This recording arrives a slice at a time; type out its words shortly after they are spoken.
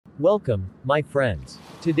Welcome, my friends.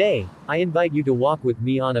 Today, I invite you to walk with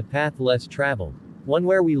me on a path less traveled, one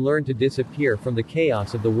where we learn to disappear from the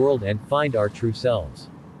chaos of the world and find our true selves.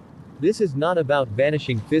 This is not about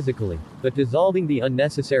vanishing physically, but dissolving the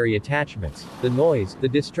unnecessary attachments, the noise, the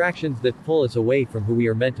distractions that pull us away from who we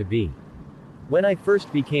are meant to be. When I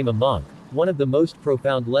first became a monk, one of the most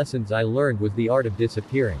profound lessons I learned was the art of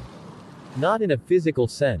disappearing. Not in a physical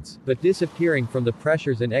sense, but disappearing from the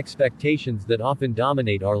pressures and expectations that often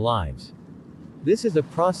dominate our lives. This is a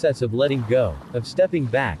process of letting go, of stepping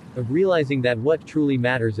back, of realizing that what truly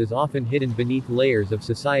matters is often hidden beneath layers of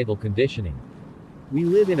societal conditioning. We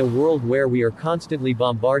live in a world where we are constantly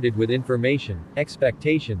bombarded with information,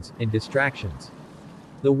 expectations, and distractions.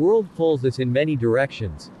 The world pulls us in many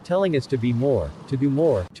directions, telling us to be more, to do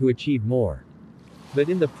more, to achieve more. But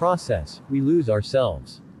in the process, we lose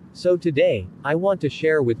ourselves. So today, I want to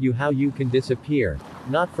share with you how you can disappear,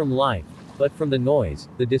 not from life, but from the noise,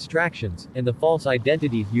 the distractions, and the false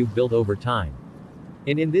identities you've built over time.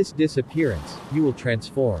 And in this disappearance, you will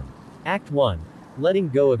transform. Act 1. Letting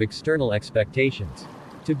go of external expectations.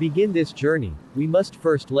 To begin this journey, we must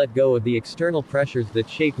first let go of the external pressures that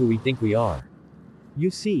shape who we think we are.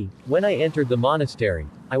 You see, when I entered the monastery,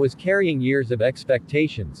 I was carrying years of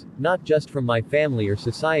expectations, not just from my family or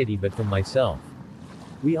society but from myself.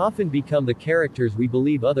 We often become the characters we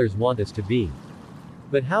believe others want us to be.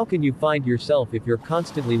 But how can you find yourself if you're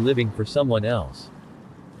constantly living for someone else?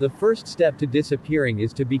 The first step to disappearing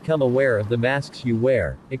is to become aware of the masks you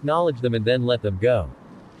wear, acknowledge them and then let them go.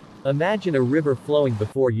 Imagine a river flowing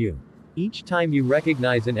before you. Each time you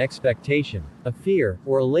recognize an expectation, a fear,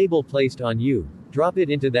 or a label placed on you, drop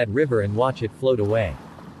it into that river and watch it float away.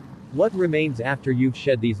 What remains after you've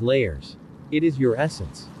shed these layers? It is your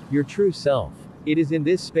essence, your true self. It is in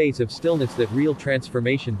this space of stillness that real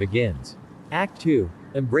transformation begins. Act 2.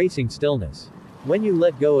 Embracing stillness. When you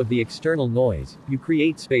let go of the external noise, you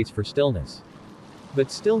create space for stillness. But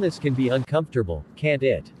stillness can be uncomfortable, can't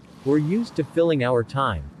it? We're used to filling our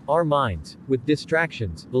time, our minds, with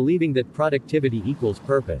distractions, believing that productivity equals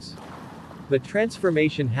purpose. But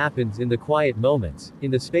transformation happens in the quiet moments, in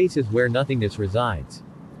the spaces where nothingness resides.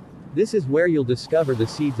 This is where you'll discover the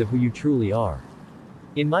seeds of who you truly are.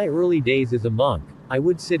 In my early days as a monk, I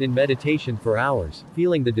would sit in meditation for hours,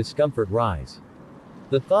 feeling the discomfort rise.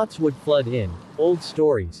 The thoughts would flood in, old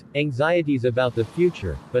stories, anxieties about the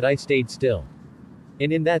future, but I stayed still.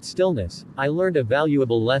 And in that stillness, I learned a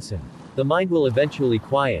valuable lesson. The mind will eventually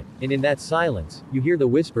quiet, and in that silence, you hear the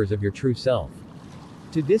whispers of your true self.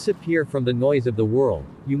 To disappear from the noise of the world,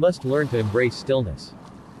 you must learn to embrace stillness.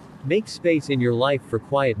 Make space in your life for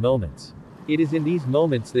quiet moments. It is in these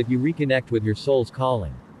moments that you reconnect with your soul's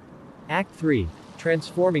calling. Act 3.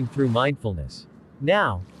 Transforming through mindfulness.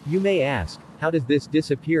 Now, you may ask, how does this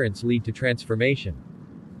disappearance lead to transformation?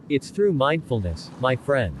 It's through mindfulness, my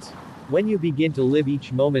friends. When you begin to live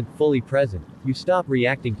each moment fully present, you stop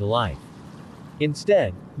reacting to life.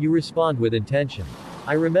 Instead, you respond with intention.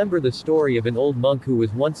 I remember the story of an old monk who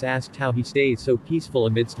was once asked how he stays so peaceful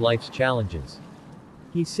amidst life's challenges.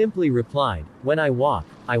 He simply replied, "When I walk,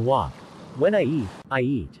 I walk. When I eat, I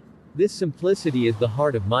eat." This simplicity is the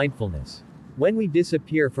heart of mindfulness. When we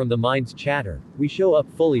disappear from the mind's chatter, we show up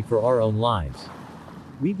fully for our own lives.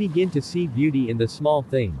 We begin to see beauty in the small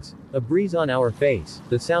things, a breeze on our face,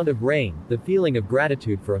 the sound of rain, the feeling of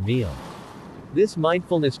gratitude for a meal. This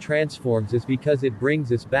mindfulness transforms us because it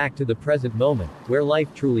brings us back to the present moment, where life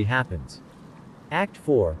truly happens. Act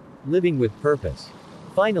 4. Living with purpose.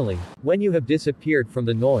 Finally, when you have disappeared from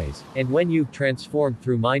the noise, and when you've transformed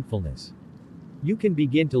through mindfulness, you can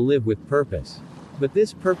begin to live with purpose. But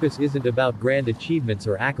this purpose isn't about grand achievements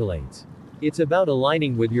or accolades. It's about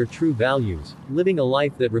aligning with your true values, living a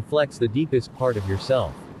life that reflects the deepest part of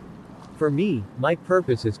yourself. For me, my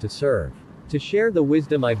purpose is to serve. To share the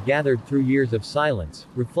wisdom I've gathered through years of silence,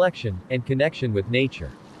 reflection, and connection with nature.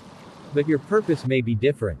 But your purpose may be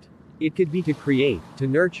different. It could be to create, to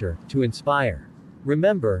nurture, to inspire.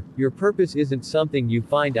 Remember, your purpose isn't something you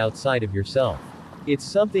find outside of yourself. It's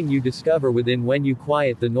something you discover within when you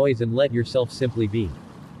quiet the noise and let yourself simply be.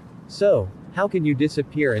 So, how can you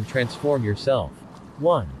disappear and transform yourself?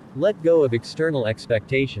 1. Let go of external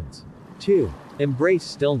expectations. 2. Embrace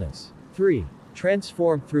stillness. 3.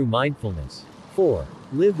 Transform through mindfulness. 4.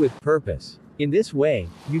 Live with purpose. In this way,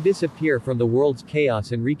 you disappear from the world's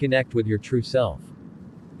chaos and reconnect with your true self.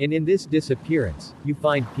 And in this disappearance, you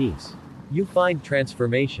find peace. You find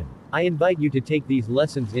transformation. I invite you to take these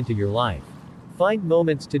lessons into your life. Find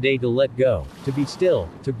moments today to let go, to be still,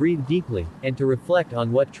 to breathe deeply, and to reflect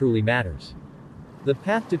on what truly matters. The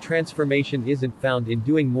path to transformation isn't found in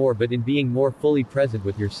doing more but in being more fully present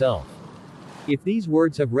with yourself. If these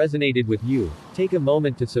words have resonated with you, take a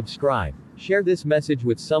moment to subscribe, share this message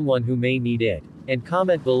with someone who may need it, and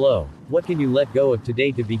comment below, what can you let go of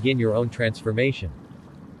today to begin your own transformation?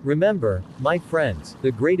 Remember, my friends,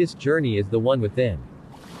 the greatest journey is the one within.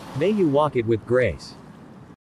 May you walk it with grace.